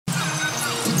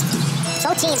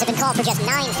Both teams have been called for just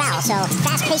 9 fouls, so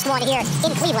fast-paced one here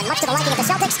in Cleveland, much to the liking of the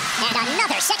Celtics. And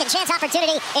another second chance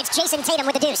opportunity. It's Jason Tatum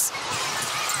with the deuce.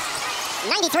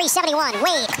 93-71,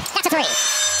 Wade, that's a three.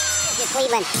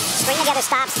 Cleveland string together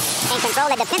stops and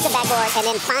control the defensive backboard and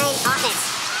then find offense.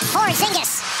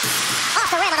 Porzingis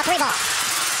off the rim on a three ball.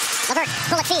 LeVert,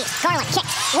 bullet feed, Garland, kick.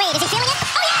 Wade, is he feeling it?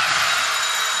 Oh yeah!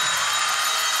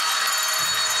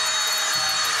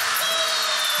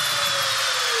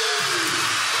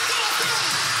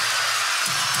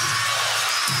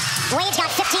 Wade's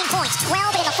got 15 points,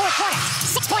 12 in the fourth quarter.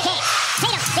 6-point game.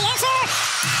 Tatum, the answer,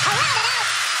 around and out.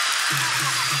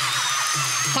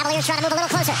 Cavaliers trying to move a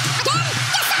little closer. Again,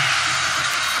 yes sir!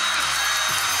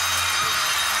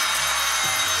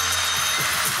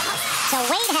 So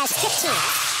Wade has 15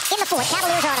 in the fourth.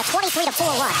 Cavaliers are on a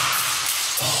 23-4 run.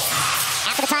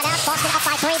 After the timeout, Boston up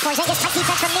by 3. Porzingis, tight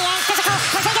defense from Niang, physical.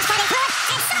 Porzingis fighting through it,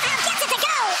 and somehow gets it to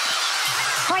go.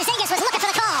 Porzingis was looking for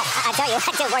the call. I tell you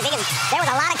what, too, Porzingis, there was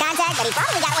a lot of contact, but he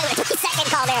probably got away with a 3-second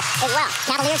call there as well.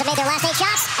 Cavaliers have made their last 8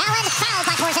 shots. Allen fouled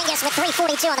by Porzingis with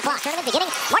 3:42 on the clock. Tournament beginning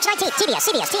March 19th. TBS,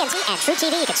 CBS, TNT, and True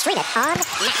TV. You can stream it on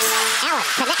Max. Allen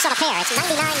connects on a pair. It's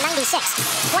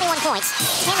 99-96. 21 points,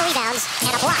 10 rebounds,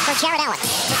 and a block for Jared Allen.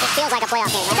 It feels like a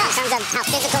playoff game. It does. In terms of how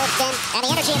physical it's been and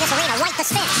the energy in this arena. Right the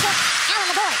spin. Allen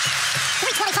the board.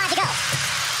 3:25 to go.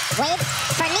 Wade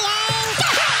for Niang.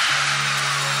 Got it!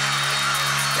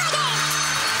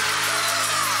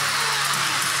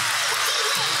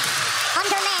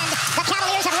 Undermanned, the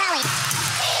Cavaliers have rallied.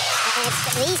 And it's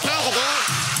these kinds of games,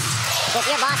 if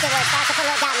you're Boston, where it starts to put a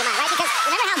little doubt in your mind, right? Because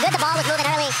remember how good the ball was moving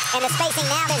early, and the spacing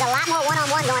now, there's a lot more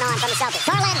one-on-one going on from the Celtics.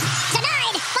 Garland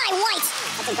denied by White.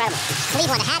 That's incredible.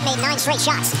 Cleveland had made 9 straight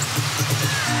shots.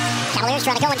 Cavaliers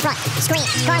trying to go in front. Screen.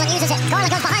 Garland uses it.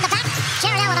 Garland goes behind the back.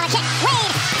 Jared Allen on a kick.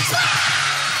 Wade.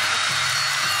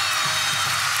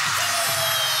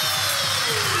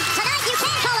 Tonight you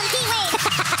can call him D-Wade.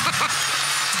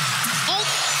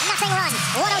 8-0 run.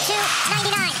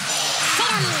 102-99.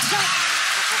 Tatum short.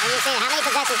 You see how many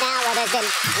possessions now where there's been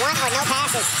 1 or no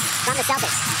passes from the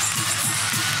Celtics.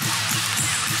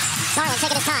 Garland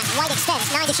taking his time. White extends.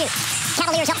 9 to shoot.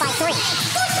 Cavaliers up by 3.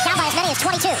 Down by as many as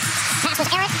 22. Pass was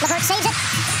errant. LeVert saves it.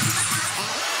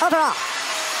 Overall,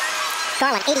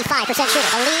 Garland 85% shooter.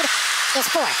 The lead is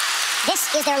 4. This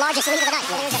is their largest lead of the night.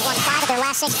 The Cavaliers have won 5 of their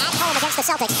last 6 at home against the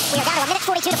Celtics. We are down to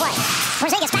 1:42 to play.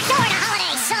 Porzingis backdoor to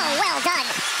Holiday. So well done.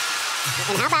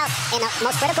 And how about in the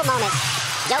most critical moment,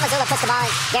 Joe Mazzulla puts the ball in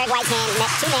Derek White's hand in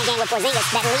that 2-man game with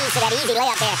Porzingis that leads to that easy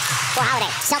layup there for Holiday.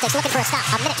 Celtics looking for a stop.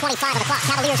 1:25 on the clock.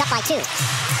 Cavaliers up by 2.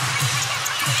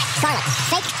 Garland,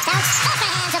 fake, bounce, off the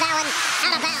hands of Allen,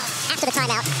 out of bounds. After the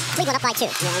timeout, Cleveland up by 2.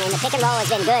 Yeah, I mean, the pick and roll has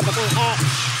been good between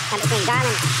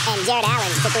Garland and Jared Allen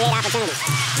to create opportunities.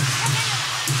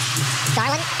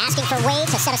 Garland asking for Wade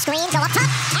to set a screen, go up top.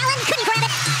 Allen couldn't grab it,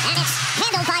 and it's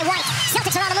handled by White.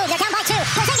 Celtics are on the move. They're down by 2.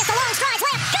 Porzingis the long strides,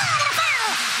 layup, good, and a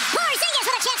foul. Porzingis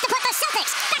with a chance to put the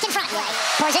Celtics back in front.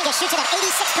 Porzingis shoots it at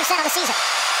 86% on the season.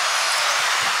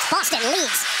 Boston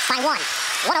leads by 1.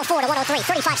 104 to 103,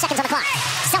 35 seconds on the clock.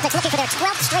 Celtics looking for their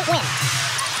 12th straight win.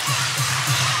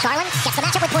 Garland gets the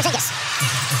matchup with Porzingis.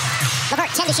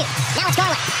 LeVert, 10 to shoot. Now it's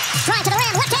Garland. Drive to the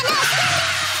rim, left hand, no.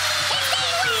 It's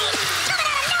D-Wade coming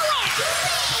out of nowhere.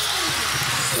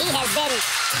 He has been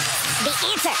the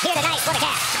answer here tonight for the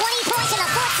Cavs. 20 points in the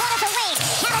fourth quarter for Wade.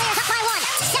 Cavaliers up by 1.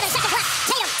 7 seconds left.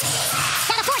 Tatum.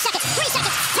 Down to 4 seconds. 3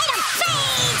 seconds. Tatum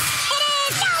fades. It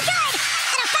is no good.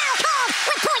 And a foul called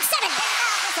with .7.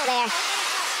 So there.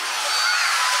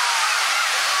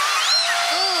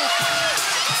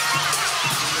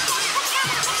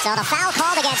 So the foul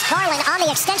called against Garland on the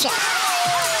extension. Oh,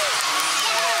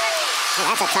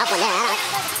 that's a tough one there.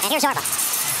 And here's Harbaugh.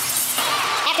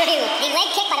 After review, the leg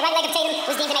kick by the right leg of Tatum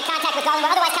was deemed to make contact with Garland,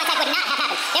 where otherwise contact would not have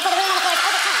happened. Therefore, the ruling on the floor is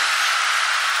overturned.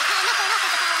 It's not enough for an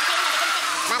offensive foul on Tatum that it didn't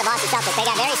take. By the Boston Celtics, they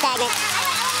got very stagnant,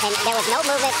 and there was no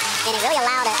movement, and it really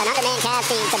allowed an undermanned Cavs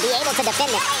team to be able to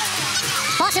defend it.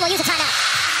 Boston will use a timeout.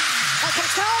 They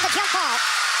controlled the jump ball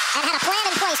and had a plan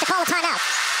in place to call a timeout.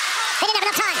 They didn't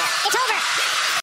have enough time. It's over.